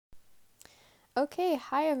Okay,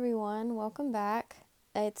 hi everyone. Welcome back.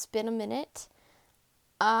 It's been a minute.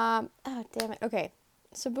 Oh damn it. Okay.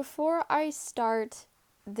 So before I start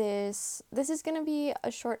this is going to be a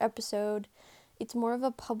short episode. It's more of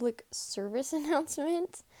a public service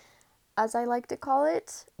announcement, as I like to call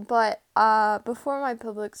it. But before my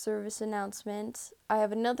public service announcement, I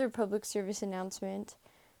have another public service announcement,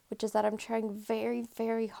 which is that I'm trying very,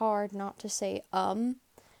 very hard not to say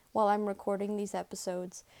while I'm recording these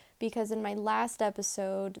episodes, because in my last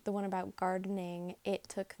episode, the one about gardening, it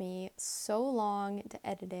took me so long to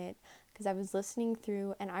edit it because I was listening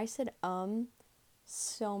through and I said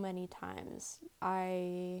so many times.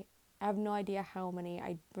 I have no idea how many.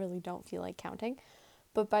 I really don't feel like counting.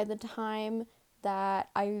 But by the time that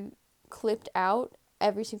I clipped out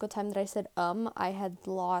every single time that I said I had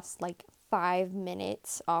lost like 5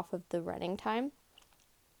 minutes off of the running time.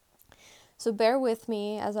 So bear with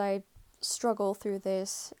me as I struggle through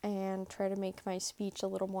this and try to make my speech a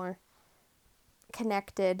little more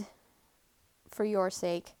connected for your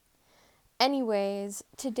sake. Anyways,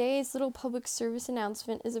 today's little public service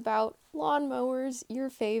announcement is about lawnmowers, your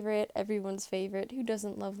favorite, everyone's favorite. Who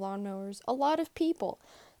doesn't love lawnmowers? A lot of people.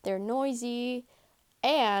 They're noisy,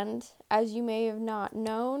 and as you may have not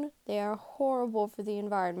known, they are horrible for the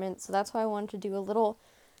environment. So that's why I wanted to do a little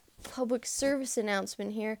public service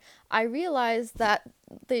announcement here. I realized that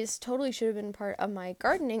this totally should have been part of my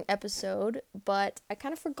gardening episode, but I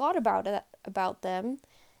kind of forgot about them,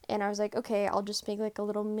 and I was like, okay, I'll just make like a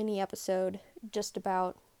little mini episode just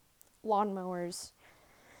about lawnmowers,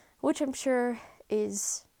 which I'm sure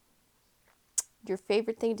is your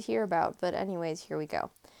favorite thing to hear about. But anyways, here we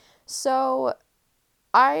go. So,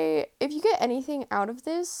 if you get anything out of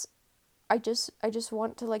this, I just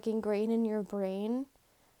want to like ingrain in your brain,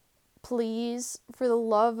 please, for the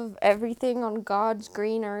love of everything on God's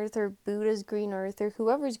green earth or Buddha's green earth or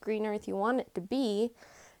whoever's green earth you want it to be,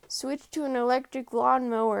 switch to an electric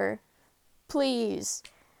lawnmower. Please.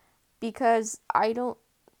 Because I don't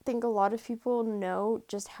think a lot of people know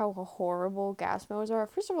just how horrible gas mowers are.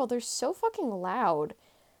 First of all, they're so fucking loud.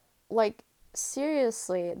 Like,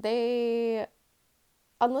 seriously,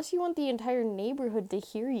 unless you want the entire neighborhood to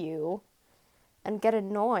hear you and get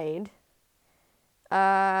annoyed.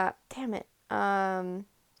 Damn it.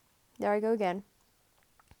 There I go again.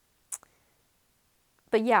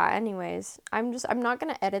 But yeah, anyways, I'm not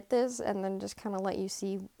gonna edit this and then just kind of let you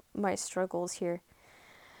see my struggles here.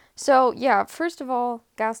 So yeah, first of all,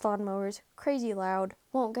 gas lawnmowers, crazy loud,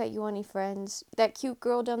 won't get you any friends. That cute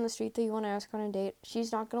girl down the street that you want to ask on a date,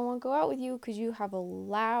 she's not gonna want to go out with you because you have a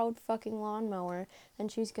loud fucking lawnmower,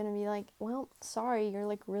 and she's gonna be like, well, sorry, you're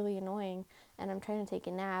like really annoying, and I'm trying to take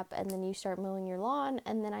a nap, and then you start mowing your lawn,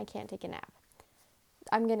 and then I can't take a nap.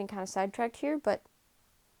 I'm getting kind of sidetracked here, but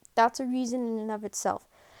that's a reason in and of itself.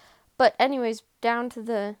 But anyways, down to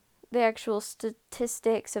the actual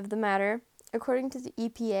statistics of the matter. According to the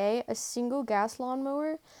EPA, a single gas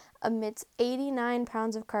lawnmower emits 89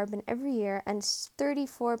 pounds of carbon every year and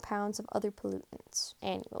 34 pounds of other pollutants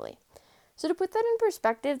annually. So to put that in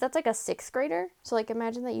perspective, that's like a sixth grader. So like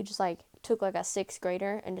imagine that you just like took like a sixth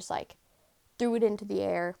grader and just like threw it into the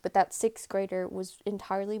air, but that sixth grader was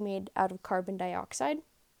entirely made out of carbon dioxide.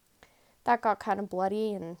 That got kind of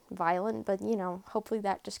bloody and violent, but hopefully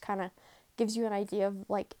that just kind of gives you an idea of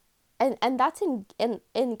like, and that's in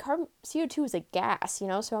carbon. CO2 is a gas,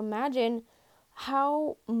 so imagine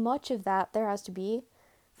how much of that there has to be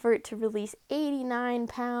for it to release 89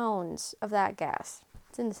 pounds of that gas.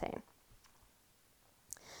 It's insane.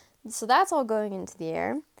 So that's all going into the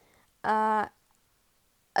air. A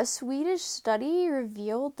Swedish study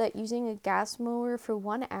revealed that using a gas mower for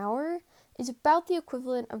 1 hour is about the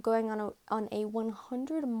equivalent of going on a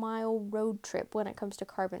 100-mile road trip when it comes to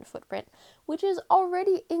carbon footprint, which is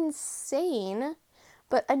already insane.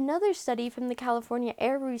 But another study from the California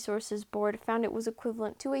Air Resources Board found it was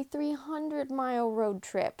equivalent to a 300-mile road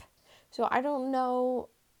trip. So I don't know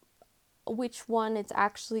which one it's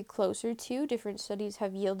actually closer to. Different studies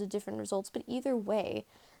have yielded different results, but either way,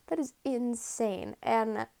 that is insane.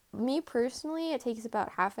 And me personally, it takes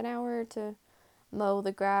about half an hour to mow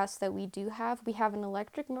the grass that we do have. We have an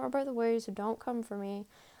electric mower, by the way, so don't come for me.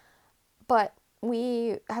 But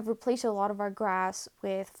we have replaced a lot of our grass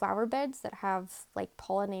with flower beds that have like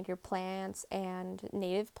pollinator plants and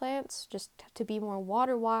native plants, just to be more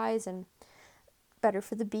water wise and better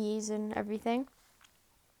for the bees and everything.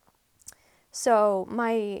 So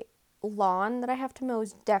my lawn that I have to mow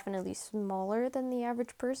is definitely smaller than the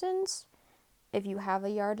average person's, if you have a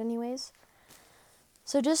yard anyways.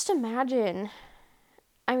 So just imagine,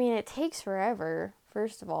 I mean, it takes forever,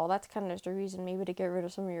 first of all. That's kind of just a reason maybe to get rid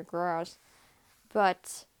of some of your grass.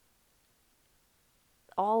 But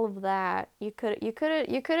all of that. You could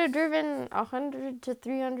have driven 100 to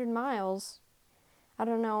 300 miles. I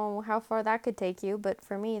don't know how far that could take you, but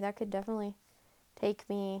for me, that could definitely take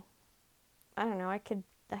me. I don't know. I could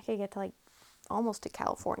get to like almost to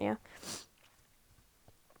California.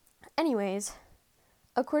 Anyways,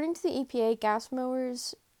 according to the EPA, gas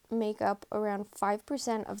mowers make up around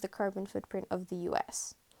 5% of the carbon footprint of the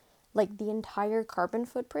US. Like the entire carbon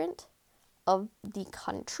footprint of the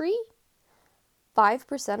country,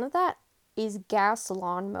 5% of that is gas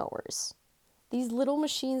lawn mowers. These little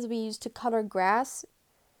machines we use to cut our grass,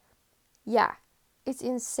 yeah, it's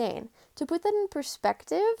insane. To put that in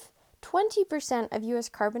perspective, 20% of US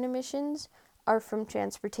carbon emissions are from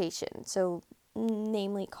transportation, so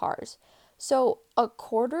namely cars. So a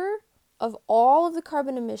quarter of all of the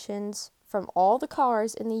carbon emissions from all the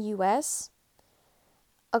cars in the US,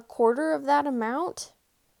 a quarter of that amount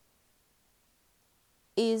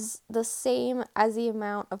is the same as the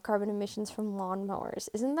amount of carbon emissions from lawnmowers.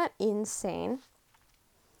 Isn't that insane?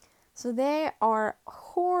 So they are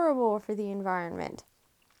horrible for the environment.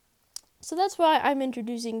 So that's why I'm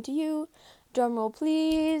introducing to you, drumroll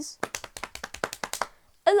please,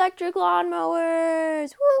 electric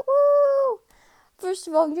lawnmowers! Woo woo! First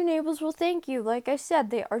of all, your neighbors will thank you. Like I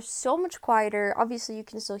said, they are so much quieter. Obviously, you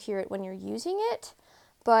can still hear it when you're using it,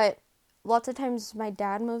 but lots of times my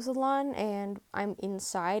dad mows the lawn and I'm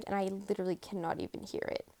inside and I literally cannot even hear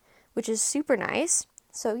it, which is super nice.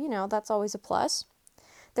 So, that's always a plus.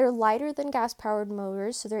 They're lighter than gas-powered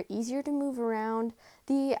mowers, so they're easier to move around.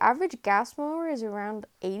 The average gas mower is around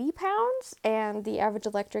 80 pounds, and the average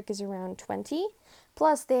electric is around 20.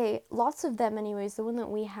 Plus, lots of them anyways, the one that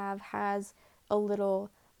we have has a little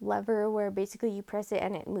lever where basically you press it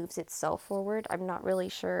and it moves itself forward. I'm not really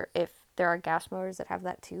sure if there are gas mowers that have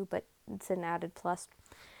that too, but it's an added plus.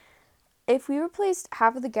 If we replaced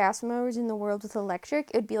half of the gas mowers in the world with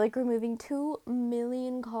electric, it'd be like removing 2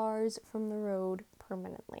 million cars from the road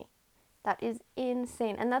permanently. That is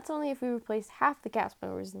insane. And that's only if we replaced half the gas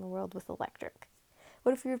mowers in the world with electric.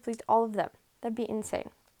 What if we replaced all of them? That'd be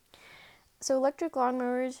insane. So electric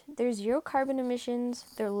lawnmowers, there's 0 carbon emissions,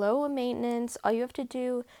 they're low maintenance. All you have to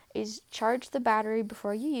do is charge the battery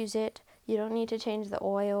before you use it. You don't need to change the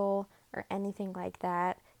oil or anything like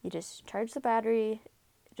that. You just charge the battery,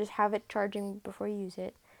 just have it charging before you use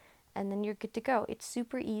it, and then you're good to go. It's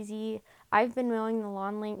super easy. I've been mowing the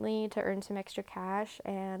lawn lately to earn some extra cash,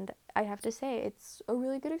 and I have to say it's a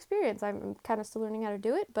really good experience. I'm kind of still learning how to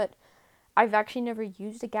do it, but I've actually never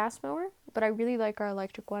used a gas mower, but I really like our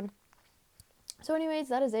electric one. So anyways,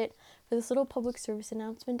 that is it for this little public service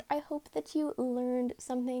announcement. I hope that you learned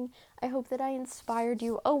something. I hope that I inspired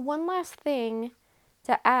you. Oh, one last thing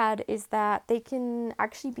to add is that they can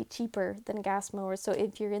actually be cheaper than gas mowers. So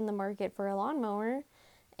if you're in the market for a lawnmower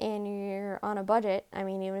and you're on a budget, I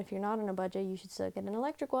mean, even if you're not on a budget, you should still get an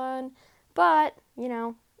electric one. But,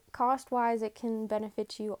 cost-wise, it can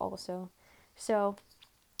benefit you also. So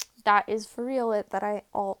that is for real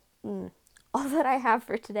all that I have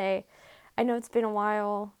for today. I know it's been a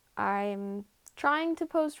while. I'm trying to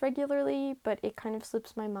post regularly, but it kind of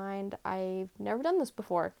slips my mind. I've never done this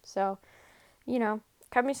before. So,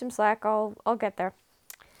 cut me some slack. I'll get there.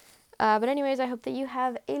 But anyways, I hope that you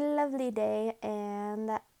have a lovely day,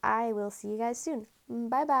 and I will see you guys soon.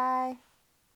 Bye bye.